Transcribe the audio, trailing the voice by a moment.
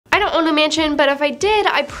don't own a mansion, but if I did,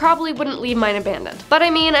 I probably wouldn't leave mine abandoned. But I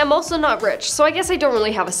mean, I'm also not rich, so I guess I don't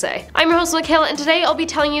really have a say. I'm your host Michaela, and today I'll be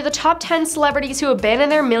telling you the top 10 celebrities who abandon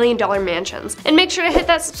their million-dollar mansions. And make sure to hit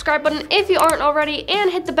that subscribe button if you aren't already,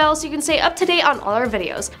 and hit the bell so you can stay up to date on all our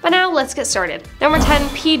videos. But now, let's get started. Number 10,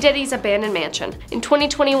 P. Diddy's abandoned mansion. In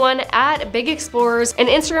 2021, at Big Explorers, an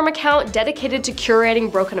Instagram account dedicated to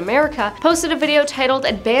curating broken America, posted a video titled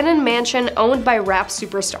Abandoned Mansion Owned by Rap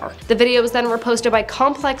Superstar. The video was then reposted by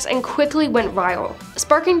Complex and quickly went viral,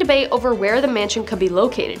 sparking debate over where the mansion could be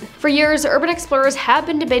located. For years, urban explorers have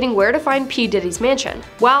been debating where to find P. Diddy's mansion,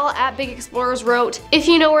 while at Big Explorers wrote, "If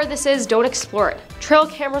you know where this is, don't explore it. Trail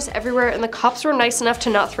cameras everywhere, and the cops were nice enough to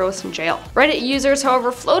not throw us in jail." Reddit users,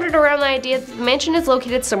 however, floated around the idea that the mansion is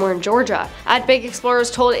located somewhere in Georgia. At Big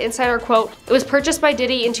Explorers told Insider, quote, "It was purchased by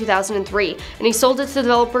Diddy in 2003, and he sold it to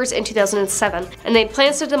developers in 2007, and they had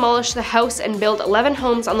plans to demolish the house and build 11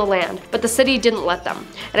 homes on the land, but the city didn't let them.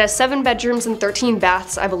 It has 7 bedrooms and 13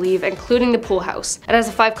 baths, I believe, including the pool house. It has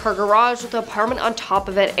a 5-car garage with an apartment on top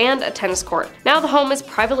of it and a tennis court. Now the home is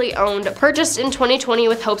privately owned, purchased in 2020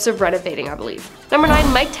 with hopes of renovating, I believe." Number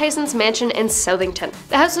 9, Mike Tyson's mansion in Southington.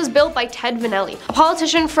 The house was built by Ted Vannelli, a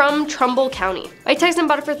politician from Trumbull County. Mike Tyson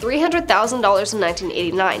bought it for $300,000 in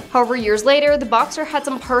 1989. However, years later, the boxer had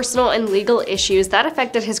some personal and legal issues that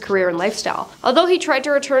affected his career and lifestyle. Although he tried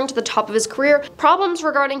to return to the top of his career, problems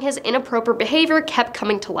regarding his inappropriate behavior kept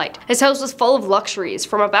coming to light. His house was full of luxuries,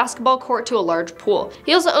 from a basketball court to a large pool.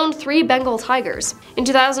 He also owned 3 Bengal tigers. In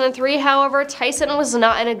 2003, however, Tyson was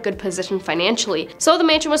not in a good position financially, so the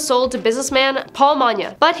mansion was sold to businessman Paul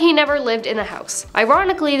Manya, but he never lived in the house.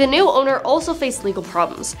 Ironically, the new owner also faced legal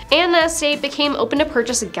problems, and the estate became open to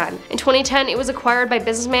purchase again. In 2010, it was acquired by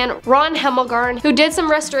businessman Ron Hemmelgarn, who did some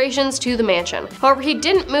restorations to the mansion. However, he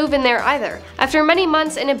didn't move in there either. After many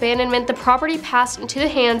months in abandonment, the property passed into the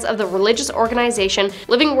hands of the religious organization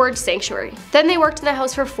Living Word Sanctuary. Then they worked in the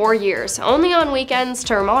house for 4 years, only on weekends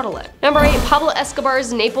to remodel it. Number 8, Pablo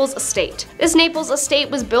Escobar's Naples estate. This Naples estate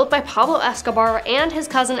was built by Pablo Escobar and his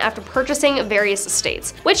cousin after purchasing various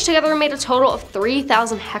estates, which together made a total of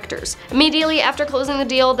 3,000 hectares. Immediately after closing the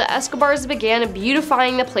deal, the Escobars began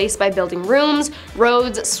beautifying the place by building rooms,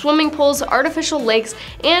 roads, swimming pools, artificial lakes,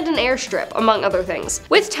 and an airstrip, among other things.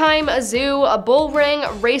 With time, a zoo, a bull ring,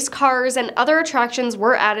 race cars, and other attractions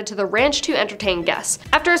were added to the ranch to entertain guests.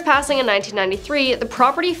 After his passing in 1993, the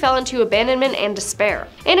property fell into abandonment and despair,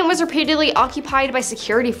 and it was repeatedly occupied by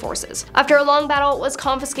security forces. After a long battle, it was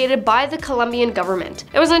confiscated by the Colombian government.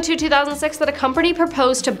 It was until 2006 that a company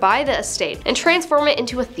proposed to buy the estate and transform it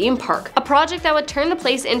into a theme park. A project that would turn the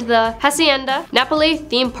place into the Hacienda Napoli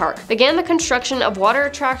theme park began the construction of water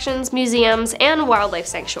attractions, museums, and wildlife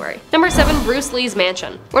sanctuary. Number 7, Bruce Lee's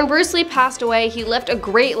mansion. When Bruce Lee passed away, he left a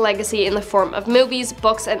great legacy in the form of movies,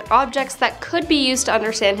 books, and objects that could be used to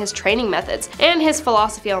understand his training methods and his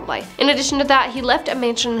philosophy on life. In addition to that, he left a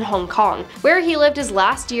mansion in Hong Kong, where he lived his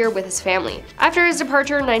last year with his family. After his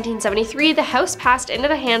departure in 1973, the house passed into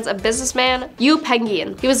the hands of businessman Yu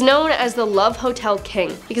Pengian. He was known as the Love Hotel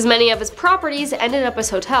King because many of his properties ended up as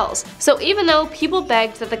hotels. So even though people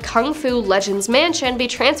begged that the Kung Fu Legends mansion be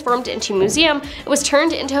transformed into a museum, it was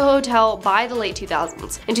turned into a hotel by the late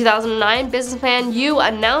 2000s. In 2009, businessman Yu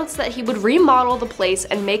announced that he would remodel the place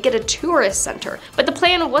and make it a tourist center, but the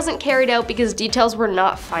plan wasn't carried out because details were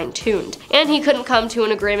not fine-tuned, and he couldn't come to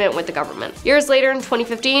an agreement with the government. Years later, in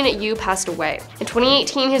 2015, Yu passed away. In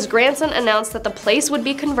 2018, his grandson announced that the place would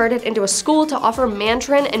be converted into a school to offer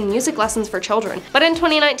Mandarin and music lessons for children. But in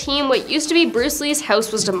 2019, what used to be Bruce Lee's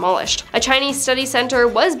house was demolished. A Chinese study center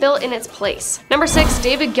was built in its place. Number 6,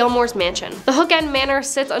 David Gilmour's mansion. The Hook End Manor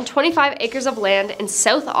sits on 25 acres of land in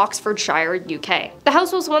South Oxfordshire, UK. The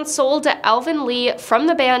house was once sold to Alvin Lee from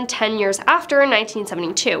the band 10 years after in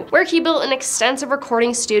 1972, where he built an extensive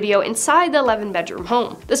recording studio inside the 11-bedroom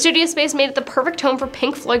home. The studio space made it the perfect home for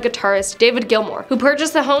Pink Floyd guitarist David Gilmour, who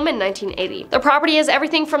purchased the home in 1980. The property has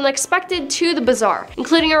everything from the expected to the bizarre,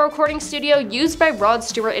 including a recording studio used by Rod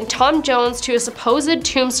Stewart and Tom Jones to a supposed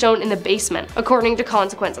tombstone in the basement, according to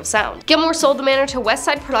Consequence of Sound. Gilmour sold the manor to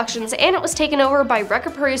Westside Productions, and it was taken over by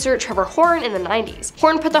record producer Trevor Horn in the 90s.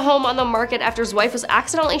 Horn put the home on the market after his wife was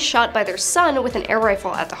accidentally shot by their son with an air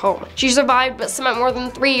rifle at the home. She survived but spent more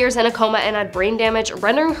than 3 years in a coma and had brain damage,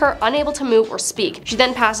 rendering her unable to move or speak. She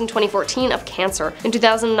then passed in 2014 of cancer. In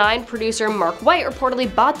 2009, producer Mark White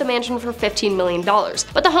reportedly bought the mansion for $15 million,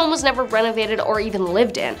 but the home was never renovated or even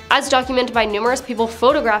lived in, as documented by numerous people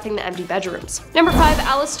photographing the empty bedrooms. Number 5,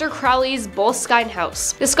 Aleister Crowley's Boleskine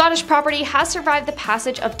House. The Scottish property has survived the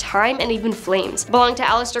passage of time and even flames. It belonged to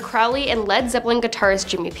Aleister Crowley and Led Zeppelin guitarist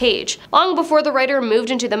Jimmy Page. Long before the writer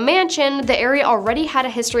moved into the mansion, the area already had a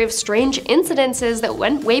history of strange incidents evidences that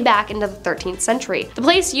went way back into the 13th century. The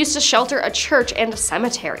place used to shelter a church and a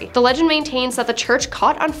cemetery. The legend maintains that the church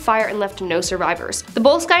caught on fire and left no survivors. The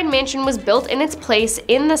Boleskine mansion was built in its place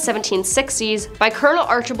in the 1760s by Colonel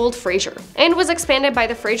Archibald Fraser, and was expanded by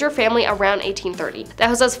the Fraser family around 1830. The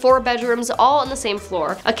house has 4 bedrooms all on the same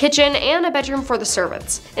floor, a kitchen, and a bedroom for the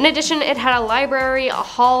servants. In addition, it had a library, a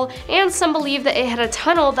hall, and some believe that it had a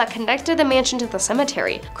tunnel that connected the mansion to the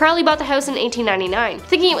cemetery. Crowley bought the house in 1899,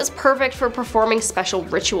 thinking it was perfect for performing special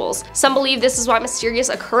rituals. Some believe this is why mysterious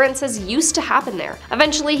occurrences used to happen there.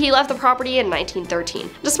 Eventually, he left the property in 1913.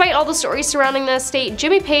 Despite all the stories surrounding the estate,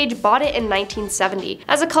 Jimmy Page bought it in 1970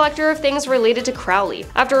 as a collector of things related to Crowley.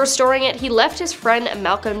 After restoring it, he left his friend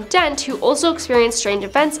Malcolm Dent, who also experienced strange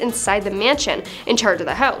events inside the mansion, in charge of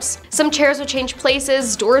the house. Some chairs would change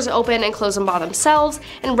places, doors open and close by themselves,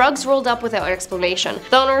 and rugs rolled up without explanation.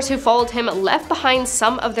 The owners who followed him left behind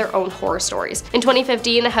some of their own horror stories. In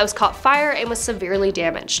 2015, the house caught fire and was severely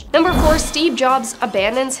damaged. Number 4, Steve Jobs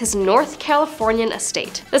abandons his North Californian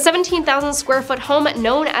estate. The 17,000 square foot home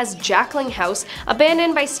known as Jackling House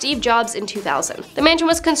abandoned by Steve Jobs in 2000. The mansion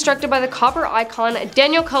was constructed by the copper icon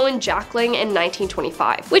Daniel Cohen Jackling in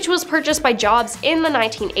 1925, which was purchased by Jobs in the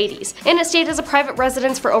 1980s, and it stayed as a private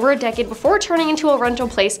residence for over a decade before turning into a rental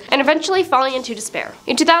place and eventually falling into despair.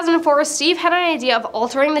 In 2004, Steve had an idea of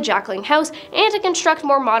altering the Jackling house and to construct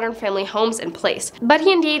more modern family homes in place, but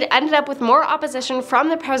he indeed ended up with more opposition from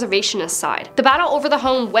the preservationist side. The battle over the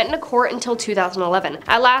home went into court until 2011.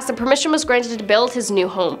 At last, the permission was granted to build his new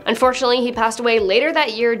home. Unfortunately, he passed away later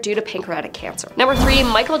that year due to pancreatic cancer. Number 3,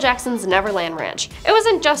 Michael Jackson's Neverland Ranch. It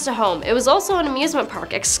wasn't just a home, it was also an amusement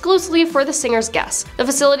park exclusively for the singer's guests. The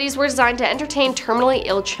facilities were designed to entertain terminally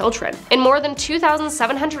ill children, and more than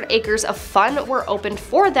 2,700 acres of fun were opened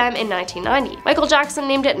for them in 1990. Michael Jackson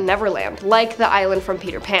named it Neverland, like the island from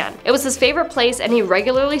Peter Pan. It was his favorite place and he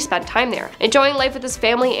regularly spent time there, enjoying life with his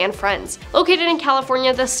family and friends. Located in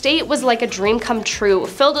California, the state was like a dream come true,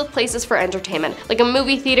 filled with places for entertainment, like a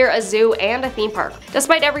movie theater, a zoo, and a theme park.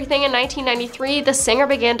 Despite everything, in 1993, the singer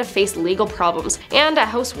began to face legal problems and a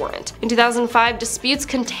house warrant. In 2005, disputes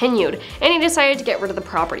continued, and he decided to get rid of the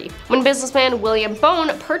property. When businessman William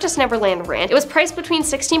Bone purchased Neverland Ranch, it was priced between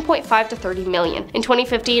 $16.5 to $30 million. In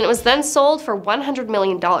 2015, it was then sold for $100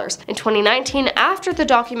 million. In 2019, after the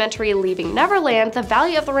documentary Leaving Neverland, the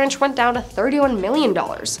value of the ranch went down to $31 million.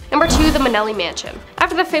 Number 2, the Minnelli Mansion.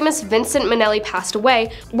 After the famous Vincent Minnelli passed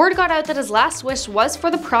away, word got out that his last wish was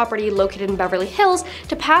for the property located in Beverly Hills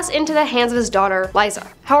to pass into the hands of his daughter, Liza.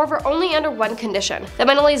 However, only under one condition: that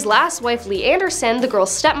Minnelli's last wife, Lee Anderson, the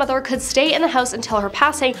girl's stepmother, could stay in the house until her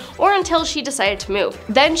passing or until she decided to move.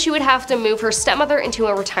 Then she would have to move her stepmother into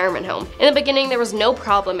a retirement home. In the beginning, there was no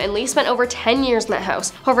problem, and Lee spent over 10 years in that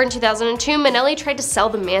house. However, in 2002, Minnelli tried to sell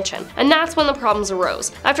the mansion, and that's when the problems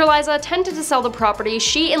arose. After Liza attempted to sell the property,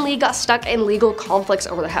 she and Lee got stuck in legal conflicts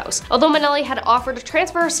over the house. Although Minnelli had offered to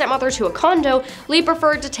transfer her stepmother to a condo, Lee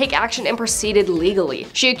preferred to take action and proceeded legally.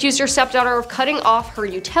 She accused her stepdaughter of cutting off her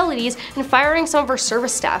utilities and firing some of her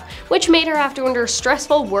service staff, which made her have to endure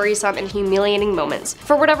stressful, worrisome, and humiliating moments.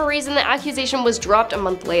 For whatever reason, the accusation was dropped a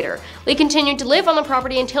month later. Lee continued to live on the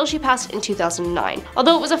property until she passed in 2009,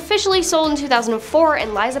 although it was officially sold in 2004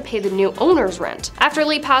 and Liza paid the new owner's rent. After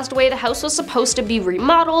Lee passed away, the house was supposed to be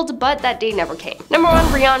remodeled, but that day never came. Number 1,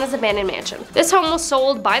 Rihanna's abandoned mansion. This home was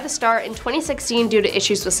sold by the star in 2016 due to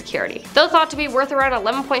issues with security. Though thought to be worth around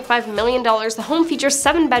 $11.5 million, the home features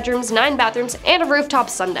 7 bedrooms, 9 bathrooms, and a rooftop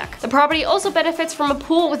sun deck. The property also benefits from a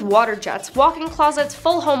pool with water jets, walk-in closets,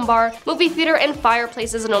 full home bar, movie theater, and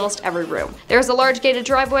fireplaces in almost every room. There is a large gated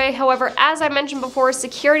driveway, however, as I mentioned before,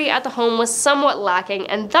 security at the home was somewhat lacking,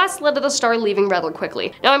 and thus led to the star leaving rather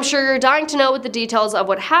quickly. Now I'm sure you're dying to know what the details of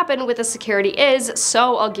what happened with the security is,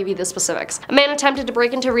 so I'll give you the specifics. A man attempted to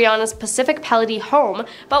break into Rihanna's Pacific Palisades home,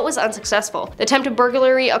 but was unsuccessful. The attempted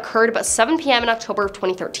burglary occurred about 7 p.m. in October of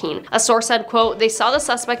 2013. A source said, quote, "They saw the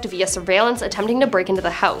suspect via surveillance attempting to break into the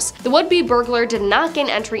house. The would-be burglar did not gain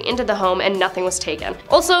entry into the home and nothing was taken.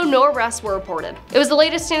 Also, no arrests were reported." It was the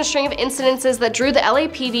latest in a string of incidences that drew the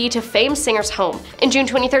LAPD to famed singer's home. In June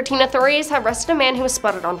 2013, authorities had arrested a man who was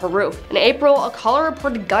spotted on her roof. In April, a caller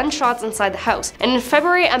reported gunshots inside the house. And in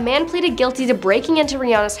February, a man pleaded guilty to breaking into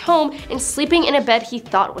Rihanna's home and sleeping in a bed he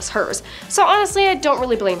thought was hers. So honestly, I don't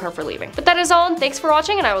really blame her for leaving. But that is all, and thanks for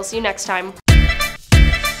watching, and I will see you next time.